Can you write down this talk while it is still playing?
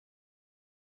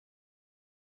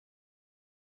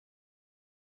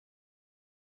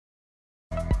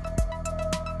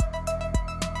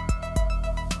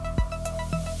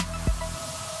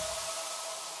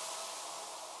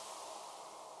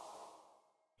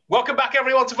Welcome back,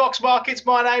 everyone, to Vox Markets.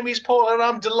 My name is Paul, and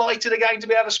I'm delighted again to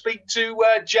be able to speak to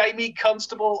Jamie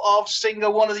Constable of Singer,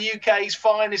 one of the UK's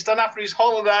finest, and after his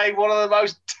holiday, one of the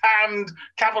most tanned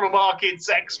capital markets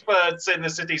experts in the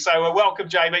city. So welcome,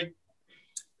 Jamie.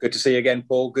 Good to see you again,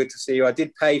 Paul. Good to see you. I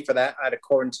did pay for that. I had a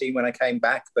quarantine when I came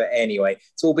back. But anyway,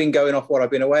 it's all been going off while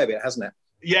I've been away a bit, hasn't it?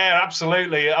 Yeah,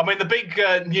 absolutely. I mean, the big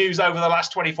news over the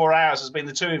last 24 hours has been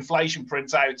the two inflation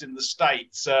prints out in the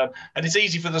States. And it's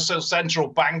easy for the central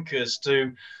bankers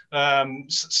to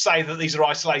say that these are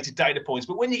isolated data points.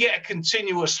 But when you get a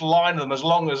continuous line of them, as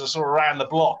long as they're sort of around the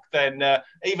block, then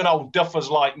even old duffers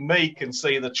like me can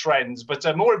see the trends. But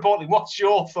more importantly, what's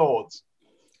your thoughts?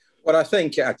 Well, I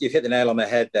think you've hit the nail on the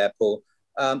head there, Paul.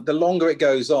 The longer it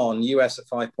goes on, US at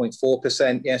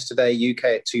 5.4% yesterday, UK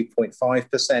at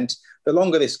 2.5%. The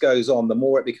longer this goes on, the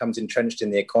more it becomes entrenched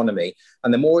in the economy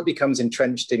and the more it becomes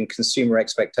entrenched in consumer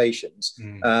expectations.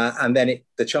 And then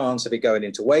the chance of it going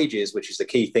into wages, which is the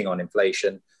key thing on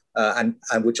inflation, and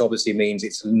which obviously means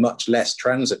it's much less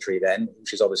transitory then,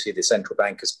 which is obviously the central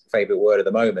banker's favourite word at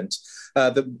the moment,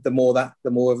 the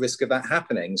more risk of that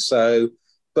happening.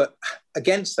 But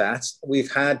against that,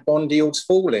 we've had bond yields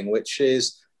falling, which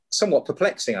is somewhat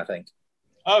perplexing, I think.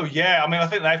 Oh, yeah. I mean, I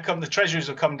think the treasuries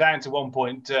have come down to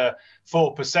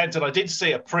 1.4%. And I did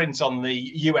see a print on the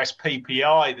US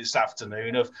PPI this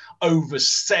afternoon of over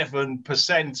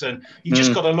 7%. And you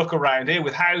just got to look around here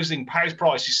with house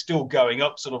prices still going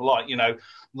up, sort of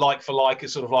like for like,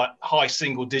 it's sort of like high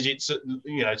single digits,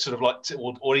 sort of like,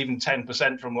 or even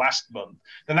 10% from last month,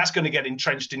 then that's going to get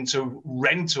entrenched into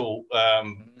rental,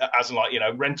 as in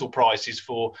rental prices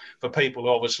for people who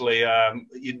obviously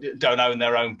don't own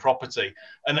their own property.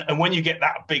 And when you get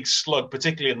that big slug,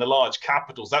 particularly in the large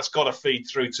capitals, that's got to feed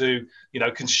through to,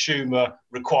 consumer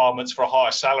requirements for a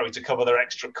higher salary to cover their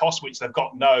extra costs, which they've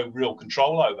got no real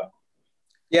control over.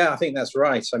 Yeah, I think that's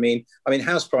right. I mean,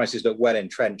 house prices look well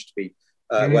entrenched to be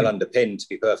well underpinned, to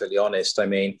be perfectly honest. I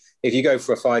mean, if you go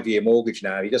for a 5-year mortgage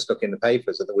now, you just look in the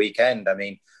papers at the weekend. I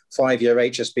mean, 5-year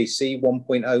HSBC,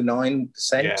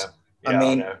 1.09%. Yeah, I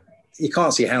mean, you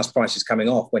can't see house prices coming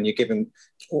off when you're given.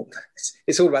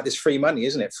 It's all about this free money,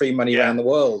 isn't it? Free money around the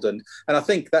world. And I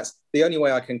think that's the only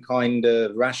way I can kind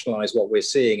of rationalize what we're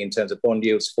seeing in terms of bond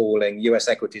yields falling, US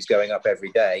equities going up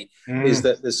every day, is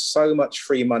that there's so much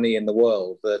free money in the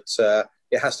world that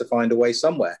it has to find a way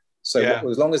somewhere. So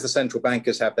as long as the central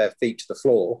bankers have their feet to the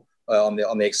floor on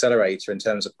the accelerator in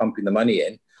terms of pumping the money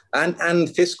in, and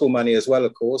fiscal money as well,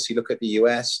 of course. You look at the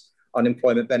US,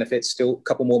 unemployment benefits, still a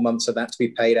couple more months of that to be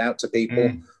paid out to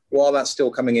people. While that's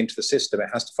still coming into the system, it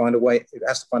has to find a way, it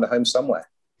has to find a home somewhere.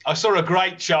 I saw a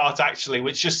great chart, actually,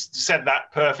 which just said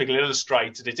that perfectly,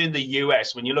 illustrated it. In the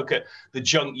US, when you look at the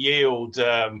junk yield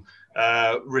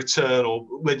return, or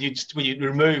when you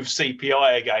remove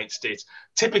CPI against it,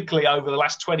 typically over the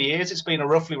last 20 years, it's been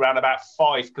roughly around about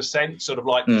 5%, sort of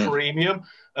like premium,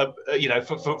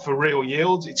 for real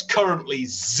yields. It's currently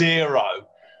zero.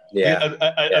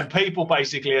 And people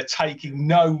basically are taking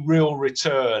no real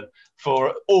return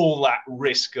for all that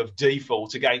risk of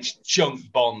default against junk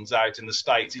bonds out in the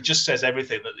States. It just says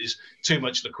everything, that there's too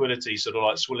much liquidity sort of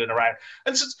like swirling around.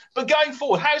 And so, but going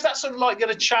forward, how is that sort of like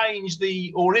going to change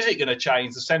or is it going to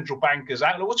change the central bankers'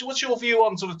 outlook? What's your view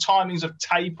on sort of timings of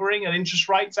tapering and interest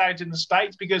rates out in the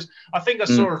States? Because I think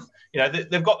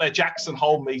they've got their Jackson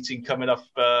Hole meeting coming up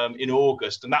in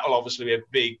August, and that will obviously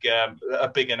be a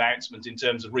big announcement in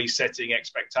terms of resetting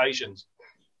expectations.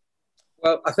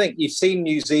 Well, I think you've seen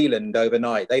New Zealand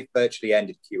overnight. They've virtually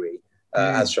ended QE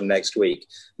as from next week.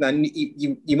 Now,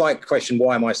 you might question,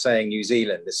 why am I saying New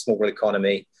Zealand, this small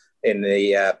economy in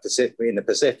the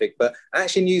Pacific? But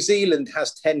actually, New Zealand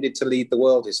has tended to lead the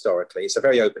world historically. It's a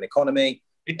very open economy.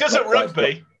 It doesn't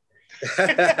rugby.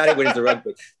 And it wins the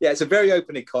rugby. Yeah, it's a very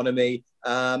open economy.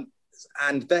 And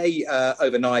they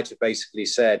overnight have basically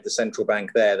said, the central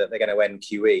bank there, that they're going to end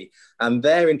QE. And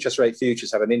their interest rate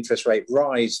futures have an interest rate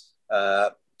rise,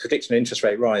 prediction interest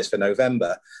rate rise for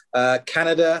November.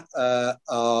 Canada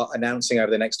are announcing over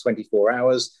the next 24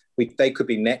 hours, they could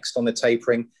be next on the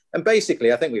tapering. And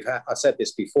basically, I think I've said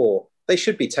this before, they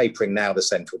should be tapering now, the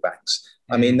central banks.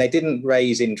 I mean, they didn't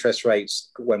raise interest rates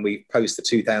when we post the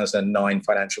 2009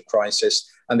 financial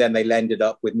crisis, and then they ended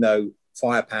up with no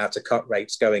firepower to cut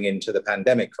rates going into the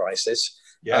pandemic crisis.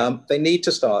 They need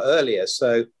to start earlier.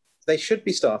 So they should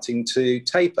be starting to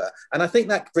taper. And I think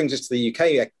that brings us to the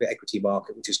UK equity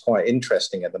market, which is quite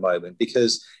interesting at the moment,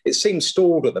 because it seems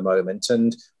stalled at the moment.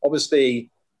 And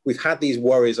obviously, we've had these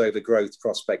worries over growth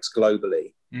prospects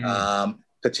globally,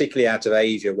 particularly out of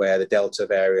Asia, where the Delta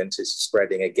variant is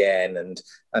spreading again.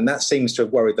 And that seems to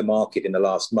have worried the market in the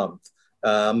last month.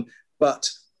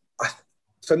 But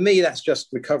for me, that's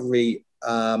just recovery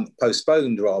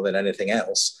postponed rather than anything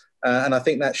else. And I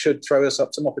think that should throw us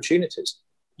up some opportunities.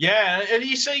 Yeah, and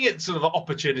you're seeing it sort of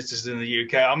opportunities in the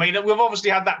UK. I mean, we've obviously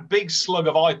had that big slug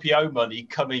of IPO money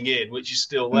coming in, which is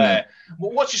still there.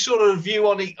 What's your sort of view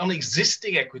on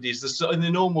existing equities in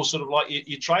the normal sort of like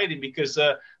you're trading? Because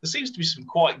there seems to be some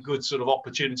quite good sort of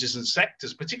opportunities and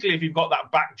sectors, particularly if you've got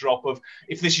that backdrop of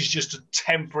if this is just a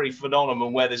temporary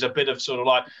phenomenon where there's a bit of sort of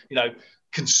like,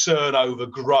 concern over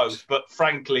growth. But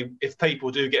frankly, if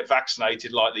people do get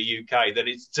vaccinated like the UK, then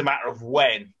it's a matter of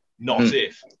when, not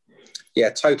if. Yeah,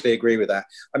 totally agree with that.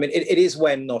 I mean, it is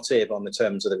when, not if, on the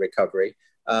terms of the recovery.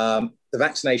 The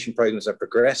vaccination programs are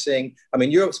progressing. I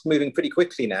mean, Europe's moving pretty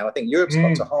quickly now. I think Europe's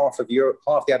got to half of Europe.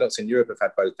 Half the adults in Europe have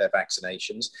had both their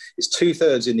vaccinations. It's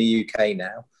 2/3 in the UK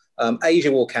now.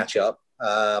 Asia will catch up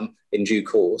in due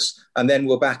course. And then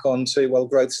we're back on to, well,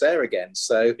 growth's there again.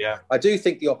 So I do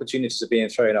think the opportunities are being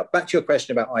thrown up. Back to your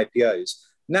question about IPOs.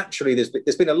 Naturally,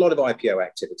 there's been a lot of IPO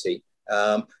activity.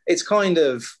 It's kind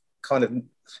of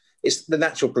it's the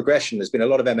natural progression. There's been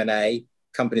a lot of M&A,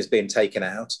 companies being taken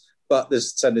out, but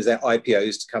there's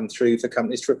IPOs to come through for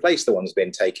companies to replace the ones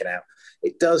being taken out.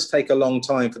 It does take a long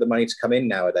time for the money to come in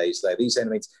nowadays, though.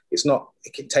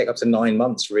 It can take up to 9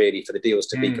 months really for the deals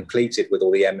to be completed with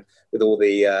all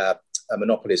the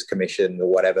Monopolies Commission or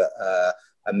whatever,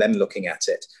 and then looking at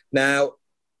it. Now,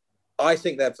 I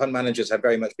think that fund managers have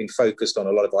very much been focused on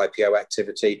a lot of IPO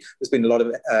activity. There's been a lot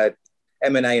of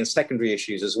M&A and secondary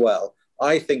issues as well.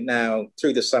 I think now,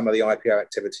 through the summer, the IPO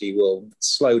activity will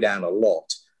slow down a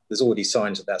lot. There's already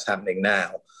signs that that's happening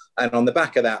now. And on the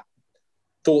back of that,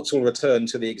 thoughts will return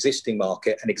to the existing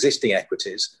market and existing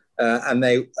equities. And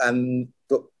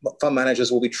fund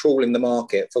managers will be trawling the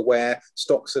market for where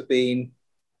stocks have been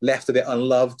left a bit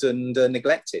unloved and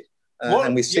neglected.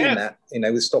 And we've seen that,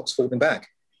 with stocks falling back.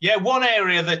 Yeah, one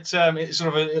area that it's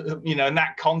sort of, in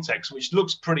that context, which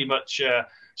looks pretty much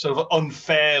sort of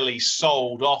unfairly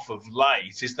sold off of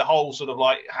late, is the whole sort of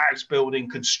like house building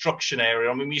construction area.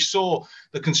 I mean, we saw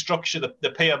the construction, the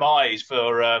PMIs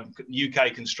for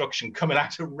UK construction coming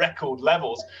out at record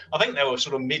levels. I think they were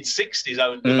sort of mid-60s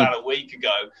about a week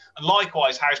ago. And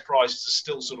likewise, house prices are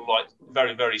still sort of like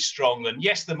very, very strong. And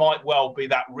yes, there might well be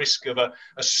that risk of a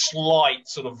slight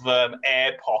sort of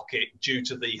air pocket due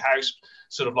to the house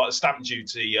sort of like the stamp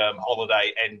duty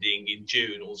holiday ending in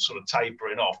June or sort of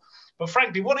tapering off. But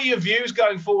frankly, what are your views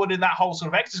going forward in that whole sort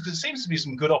of exercise? Because it seems to be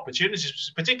some good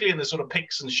opportunities, particularly in the sort of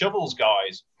picks and shovels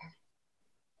guys.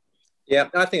 Yeah,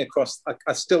 I think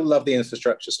I still love the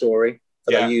infrastructure story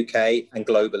for the UK and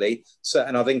globally. So,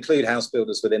 and I've included house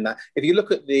builders within that. If you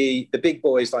look at the big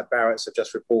boys like Barratt's have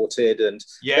just reported, and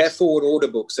their forward order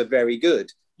books are very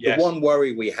good. The one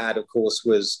worry we had, of course,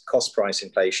 was cost price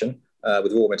inflation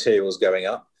with raw materials going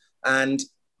up. And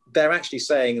they're actually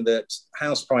saying that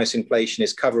house price inflation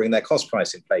is covering their cost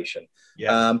price inflation.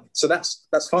 So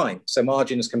that's fine. So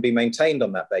margins can be maintained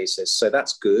on that basis. So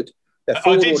that's good.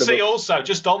 I did see also,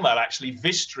 just on that actually,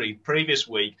 Vistry previous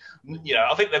week,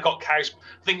 I think they've got house,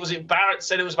 I think was it Barratt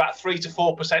said it was about 3 to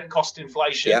 4% cost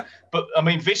inflation. But I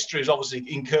mean, Vistry is obviously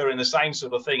incurring the same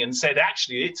sort of thing and said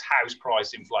actually its house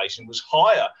price inflation was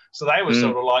higher. So they were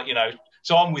sort of like,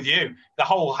 so I'm with you. The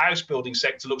whole house building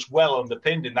sector looks well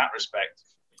underpinned in that respect.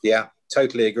 Yeah,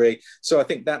 totally agree. So I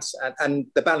think and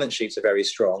the balance sheets are very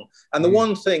strong. And the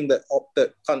one thing that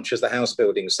punches the house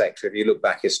building sector, if you look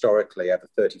back historically over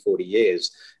 30, 40 years,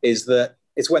 is that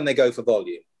it's when they go for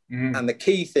volume. And the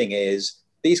key thing is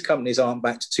these companies aren't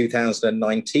back to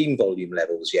 2019 volume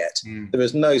levels yet. There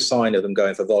is no sign of them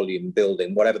going for volume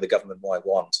building, whatever the government might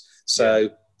want. So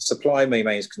supply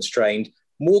remains constrained.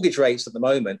 Mortgage rates at the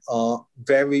moment are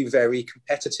very, very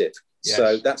competitive.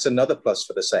 So that's another plus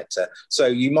for the sector. So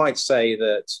you might say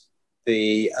that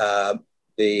the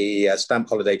stamp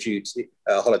holiday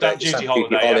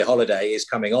holiday is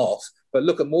coming off, but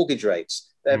look at mortgage rates.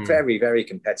 They're very, very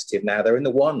competitive now. They're in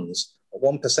the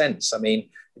 1%. I mean,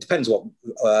 it depends what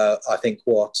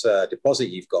deposit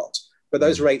you've got, but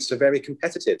those rates are very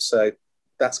competitive. So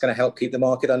that's going to help keep the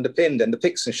market underpinned. And the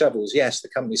picks and shovels, yes, the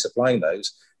company supplying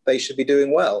those, they should be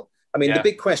doing well. I mean, the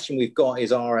big question we've got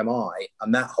is RMI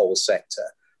and that whole sector.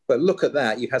 But look at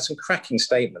that. You've had some cracking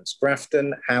statements.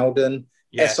 Grafton, Howden,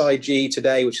 SIG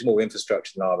today, which is more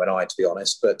infrastructure than RMI, to be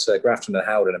honest. But Grafton and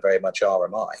Howden are very much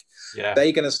RMI.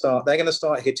 They're going to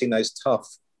start hitting those tough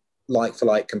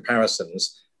like-for-like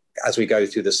comparisons as we go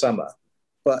through the summer.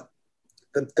 But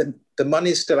the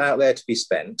money's still out there to be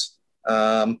spent.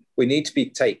 We need to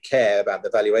take care about the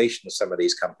valuation some of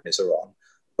these companies are on.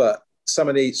 But some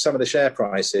of the share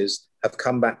prices have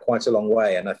come back quite a long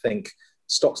way, and I think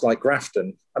stocks like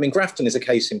Grafton. I mean, Grafton is a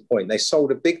case in point. They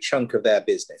sold a big chunk of their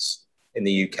business in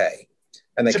the UK.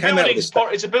 And they came out with this.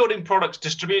 It's a building products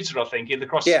distributor, I think,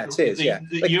 across Europe,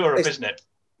 isn't it?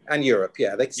 And Europe,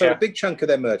 yeah. They sold a big chunk of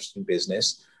their merchanting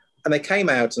business, and they came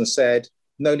out and said,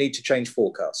 no need to change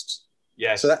forecasts.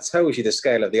 Yes. So that tells you the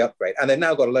scale of the upgrade. And they've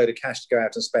now got a load of cash to go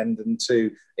out and spend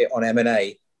into it on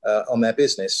M&A on their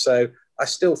business. So I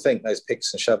still think those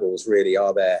picks and shovels really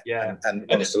are there and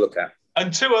ones to look at.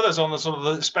 And two others on the sort of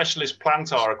the specialist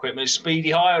plant hire equipment is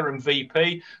Speedy Hire and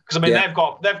VP, because I mean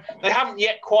they haven't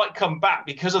yet quite come back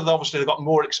because of obviously they've got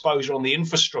more exposure on the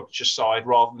infrastructure side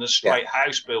rather than a straight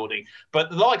house building. But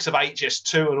the likes of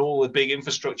HS2 and all the big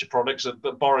infrastructure products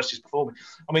that Boris is performing,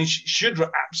 I mean, should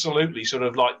absolutely sort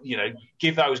of like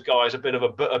give those guys a bit of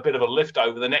a lift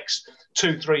over the next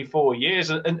 2, 3, 4 years.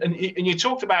 And you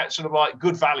talked about sort of like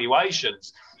good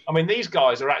valuations. I mean, these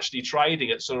guys are actually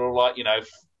trading at sort of like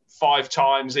 5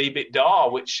 times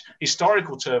EBITDA, which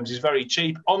historical terms is very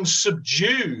cheap on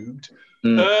subdued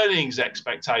earnings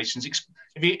expectations.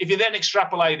 If you then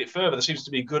extrapolate it further, there seems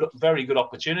to be a very good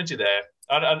opportunity there.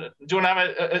 Do you want to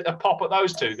have a pop at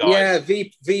those two guys? Yeah,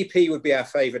 VP would be our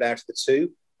favourite out of the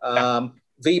two.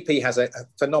 VP has a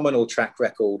phenomenal track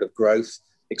record of growth,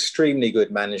 extremely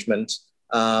good management,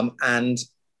 and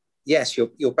yes,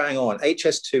 you're bang on.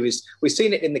 HS2 is, we've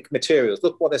seen it in the materials.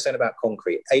 Look what they're saying about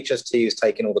concrete. HS2 is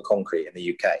taking all the concrete in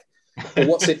the UK. Well,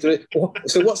 what's it doing?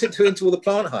 So what's it doing to all the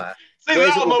plant hire? See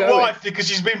that on my wife because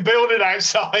she's been building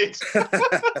outside.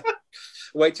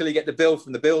 Wait till you get the bill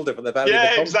from the builder for the value of the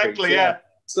concrete. Exactly, yeah.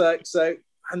 So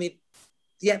I mean,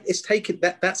 it's taken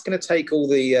that's going to take all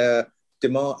the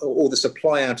demand or the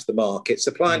supply out of the market.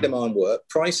 Supply and demand work.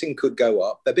 Pricing could go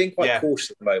up. They're being quite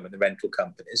cautious at the moment, the rental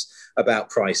companies,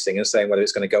 about pricing and saying whether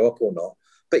it's going to go up or not.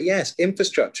 But yes,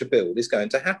 infrastructure build is going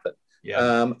to happen.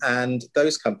 And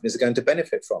those companies are going to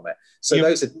benefit from it. So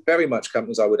those are very much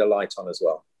companies I would alight on as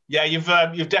well. Yeah,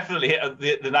 you've definitely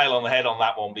hit the nail on the head on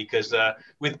that one, because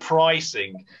with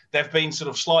pricing, they've been sort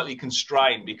of slightly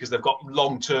constrained because they've got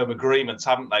long-term agreements,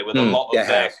 haven't they, with a lot of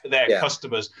their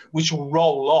customers, which will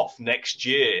roll off next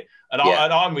year. And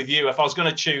I'm with you. If I was going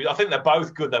to choose, I think they're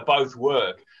both good, they both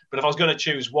work. But if I was going to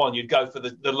choose one, you'd go for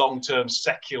the long-term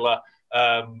secular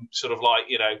sort of like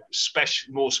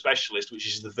more specialist, which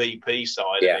is the VP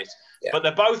side of it. But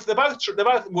they're both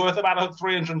worth about a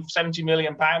 £370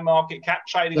 million market cap,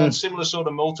 trading on similar sort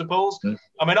of multiples.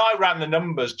 I mean, I ran the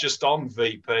numbers just on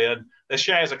VP, and their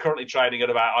shares are currently trading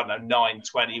at about, I don't know,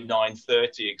 9.20,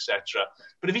 9.30, etc.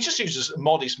 But if you just use a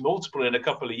modest multiple in a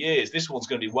couple of years, this one's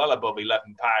going to be well above £11,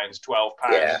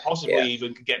 £12, possibly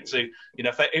even could get to,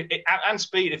 and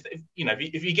speed.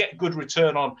 If you get good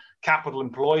return on capital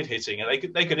employed hitting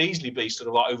it, they could easily be sort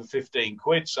of like over 15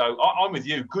 quid. So I'm with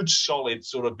you. Good, solid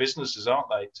sort of businesses, aren't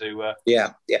they?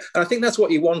 And I think that's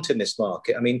what you want in this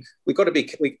market. I mean,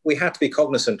 we have to be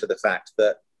cognizant of the fact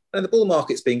that the bull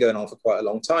market's been going on for quite a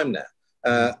long time now.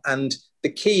 And the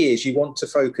key is you want to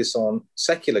focus on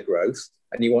secular growth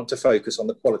and you want to focus on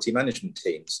the quality management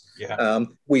teams.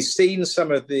 We've seen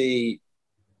some of the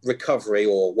recovery,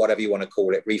 or whatever you want to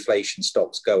call it, reflation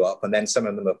stocks go up, and then some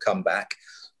of them have come back.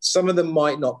 Some of them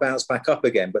might not bounce back up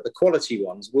again, but the quality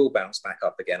ones will bounce back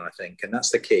up again, I think. And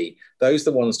that's the key. Those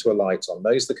are the ones to alight on.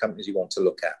 Those are the companies you want to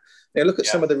look at. Look at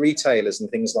some of the retailers and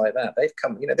things like that. They've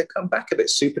come back a bit.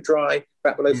 Superdry,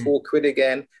 back below £4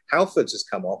 again. Halfords has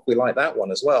come off. We like that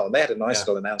one as well. And they had a nice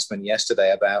little announcement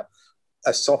yesterday about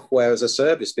a software as a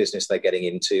service business they're getting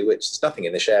into, which there's nothing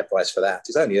in the share price for that.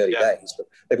 It's only early days, but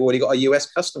they've already got a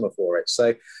US customer for it.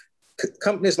 So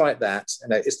companies like that,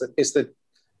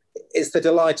 it's the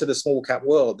delight of the small cap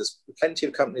world. There's plenty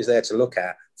of companies there to look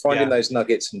at, finding those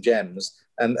nuggets and gems,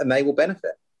 and they will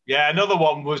benefit. Yeah, another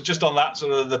one was just on that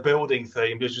sort of the building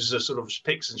theme, which is a sort of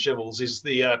picks and shovels, is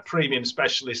the premium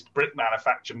specialist brick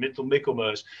manufacturer,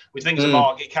 Michelmers, which I think is a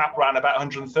market cap around about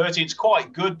 130. It's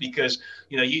quite good because,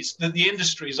 the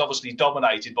industry is obviously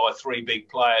dominated by 3 big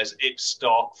players,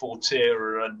 Ipstock,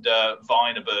 Fortera and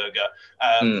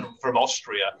Wienerberger from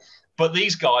Austria. But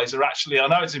these guys are actually, I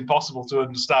know it's impossible to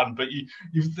understand, but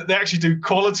they actually do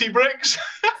quality bricks,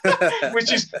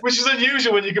 which is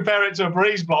unusual when you compare it to a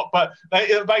breeze block. But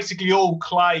they're basically all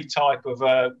clay type of,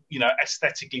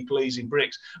 aesthetically pleasing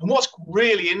bricks. And what's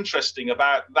really interesting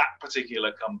about that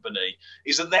particular company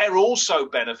is that they're also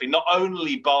benefiting not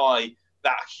only by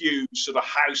that huge sort of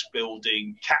house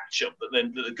building catch up that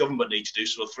the government needs to do,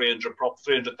 sort of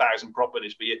 300,000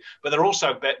 properties per year, but they're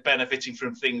also benefiting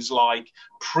from things like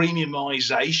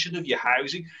premiumization of your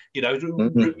housing.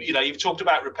 You've talked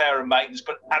about repair and maintenance,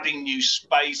 but adding new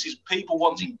spaces, people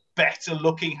wanting better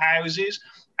looking houses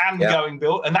and going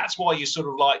build, and that's why you sort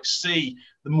of like see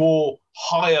the more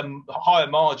higher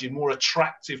margin, more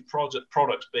attractive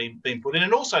products being put in.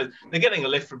 And also they're getting a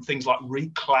lift from things like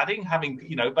recladding, having,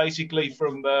 basically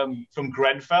from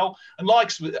Grenfell, and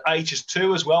likes with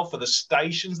HS2 as well for the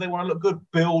stations. They want to look good,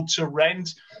 build to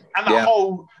rent. And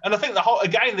I think the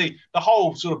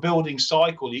whole sort of building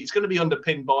cycle, it's going to be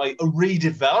underpinned by a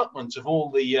redevelopment of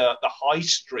all the high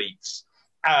streets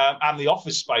and the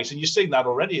office space, and you're seeing that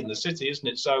already in the city, isn't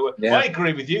it? So I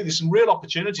agree with you. There's some real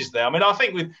opportunities there. I mean, I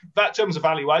think with that terms of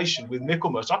valuation with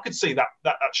Michaelmas, I could see that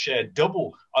share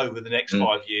double over the next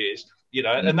 5 years.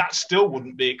 And that still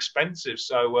wouldn't be expensive.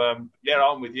 So I'm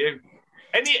with you.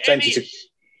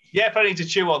 Plenty to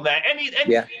chew on there. Any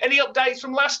updates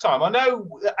from last time? I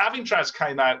know Avintraz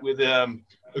came out with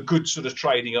a good sort of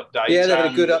trading update. Yeah, they've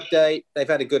had a good update. They've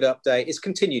had a good update. It's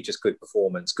continued just good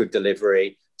performance, good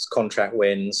delivery, it's contract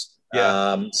wins.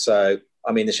 So,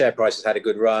 I mean, the share price has had a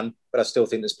good run, but I still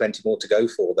think there's plenty more to go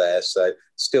for there. So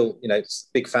still,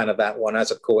 big fan of that one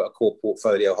as a core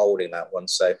portfolio holding, that one.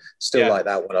 So still like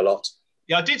that one a lot.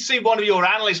 Yeah, I did see one of your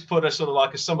analysts put a sort of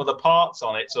like a sum of the parts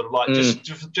on it, sort of like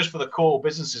just for the core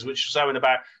businesses, which was showing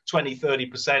about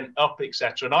 20-30% up,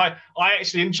 etc. And I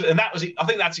actually and that was, I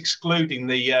think that's excluding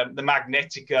the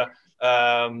Magnetica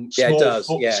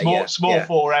small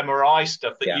four MRI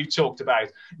stuff that you talked about.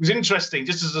 It was interesting,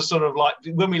 just as a sort of like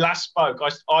when we last spoke,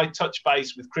 I touched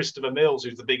base with Christopher Mills,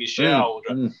 who's the biggest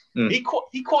shareholder. He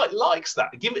quite likes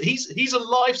that. He's a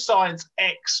life science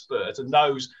expert and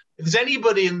knows if there's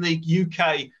anybody in the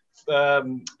UK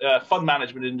fund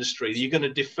management industry that you're going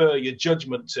to defer your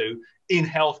judgment to in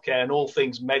healthcare and all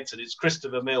things medicine, it's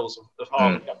Christopher Mills of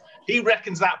Harvard. He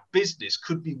reckons that business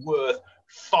could be worth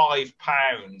 £5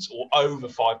 or over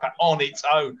 £5 on its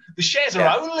own. The shares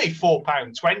are only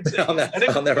 £4.20. And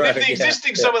if the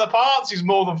existing sum of the parts is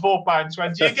more than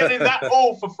 £4.20, you're getting that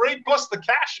all for free, plus the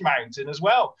cash mountain as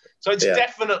well. So it's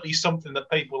definitely something that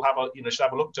people should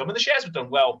have a look to. I mean, the shares have done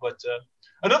well, but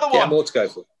another one. More to go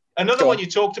for. Another one you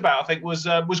talked about, I think, was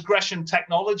Gresham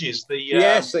Technologies.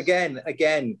 Yes, again.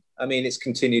 I mean, it's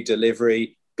continued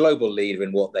delivery, global leader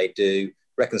in what they do,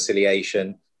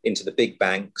 reconciliation into the big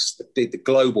banks, the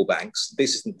global banks.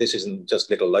 This isn't just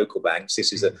little local banks.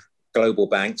 This is a global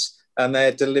banks, and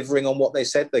they're delivering on what they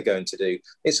said they're going to do.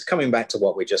 It's coming back to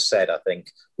what we just said. I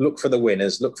think look for the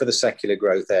winners, look for the secular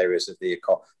growth areas of the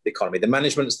economy, the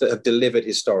managements that have delivered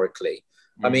historically.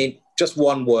 I mean, just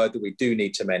one word that we do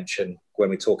need to mention when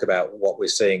we talk about what we're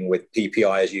seeing with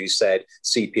PPI, as you said,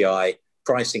 CPI,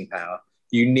 pricing power.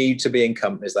 You need to be in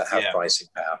companies that have pricing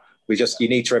power. You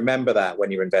need to remember that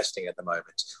when you're investing at the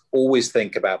moment. Always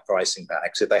think about pricing power,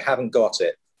 because if they haven't got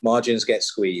it, margins get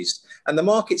squeezed. And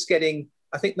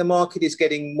I think the market is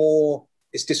getting more,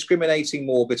 it's discriminating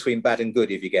more between bad and good,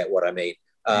 if you get what I mean.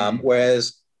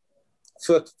 Whereas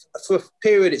for a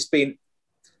period,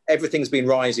 everything's been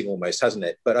rising almost, hasn't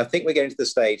it? But I think we're getting to the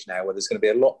stage now where there's going to be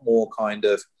a lot more kind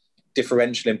of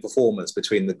differential in performance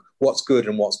between what's good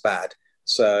and what's bad.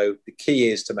 So the key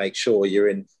is to make sure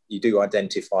you do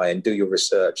identify and do your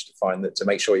research to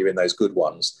make sure you're in those good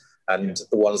ones and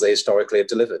the ones they historically have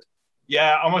delivered.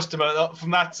 Yeah, I must admit,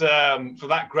 from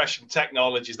that Gresham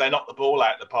Technologies, they knocked the ball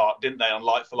out of the park, didn't they, on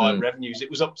like-for-like revenues? It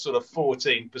was up sort of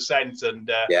 14%, and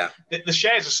the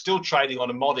shares are still trading on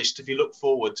a modest, if you look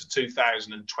forward to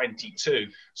 2022,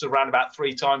 so around about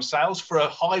 3 times sales for a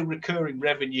high recurring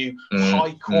revenue,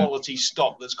 high-quality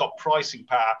stock that's got pricing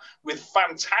power with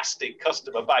fantastic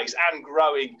customer base and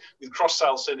growing with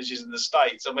cross-sale synergies in the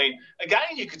States. I mean, again,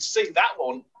 you could see that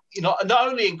one, not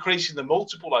only increasing the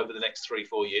multiple over the next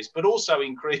 3-4 years, but also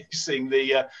increasing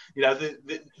the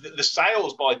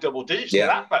sales by double digits.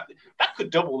 Yeah. So that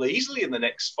could double easily in the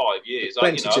next 5 years.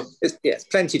 It's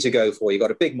plenty to go for. You've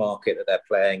got a big market that they're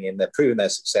playing in. They're proving they're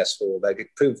successful. They've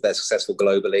proved they're successful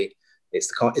globally.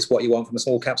 It's what you want from a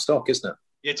small cap stock, isn't it?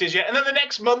 It is, yeah. And then the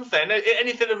next month, then,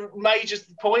 anything of major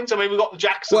points? I mean, we've got the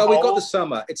Jackson Hole. We've got the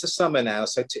summer. It's a summer now,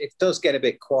 so it does get a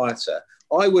bit quieter.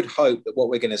 I would hope that what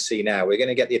we're going to see now, we're going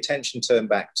to get the attention turned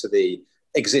back to the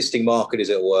existing market, as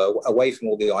it were, away from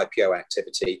all the IPO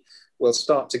activity. We'll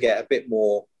start to get a bit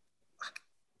more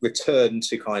return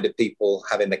to kind of people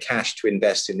having the cash to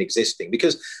invest in existing.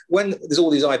 Because when there's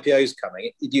all these IPOs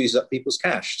coming, it uses up people's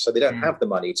cash. So they don't have the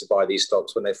money to buy these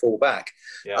stocks when they fall back.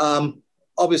 Yeah.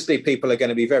 Obviously, people are going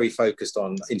to be very focused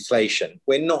on inflation.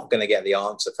 We're not going to get the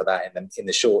answer for that in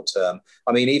the short term.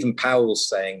 I mean, even Powell's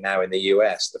saying now in the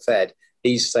US, the Fed,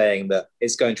 he's saying that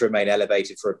it's going to remain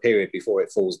elevated for a period before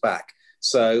it falls back.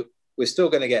 So we're still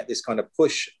going to get this kind of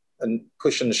push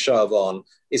and shove on.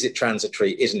 Is it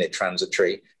transitory? Isn't it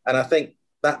transitory? And I think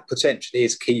that potentially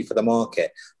is key for the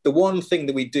market. The one thing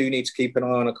that we do need to keep an eye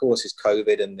on, of course, is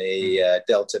COVID and the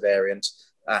Delta variant.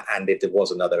 and if there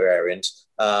was another variant.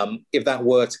 If that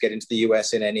were to get into the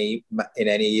US in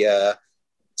any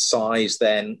size,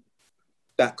 then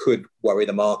that could worry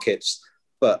the markets.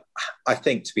 But I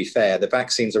think, to be fair, the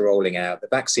vaccines are rolling out. The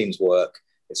vaccines work.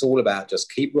 It's all about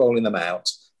just keep rolling them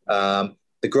out.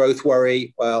 The growth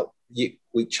worry, well,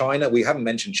 China, we haven't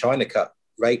mentioned China cut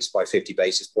rates by 50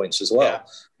 basis points as well. Yeah.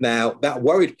 Now, that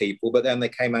worried people, but then they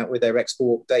came out with their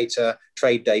export data,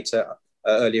 trade data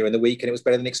earlier in the week, and it was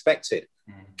better than expected.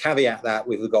 Caveat that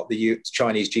we've got the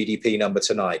Chinese GDP number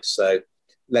tonight. So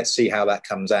let's see how that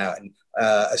comes out. And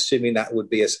assuming that would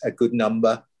be a good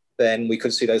number, then we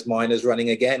could see those miners running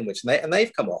again, and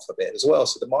they've come off a bit as well.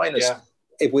 So the miners,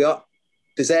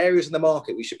 there's areas in the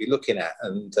market we should be looking at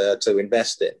and to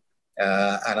invest in.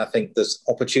 And I think there's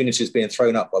opportunities being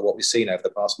thrown up by what we've seen over the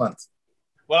past month.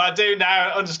 Well, I do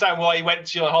now understand why you went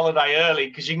to your holiday early,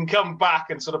 because you can come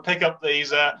back and sort of pick up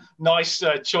these nice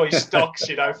choice stocks,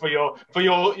 for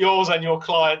yours and your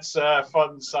clients'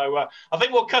 funds. So I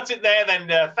think we'll cut it there then.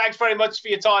 Thanks very much for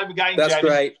your time again, That's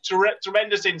James. Great.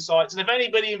 Tremendous insights. And if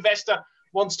anybody investor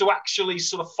wants to actually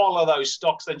sort of follow those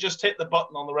stocks, then just hit the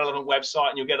button on the relevant website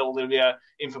and you'll get all the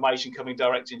information coming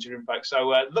direct into your impact.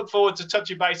 So look forward to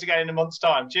touching base again in a month's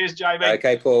time. Cheers, Jamie.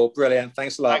 Okay, Paul. Brilliant.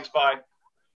 Thanks a lot. Thanks. Bye.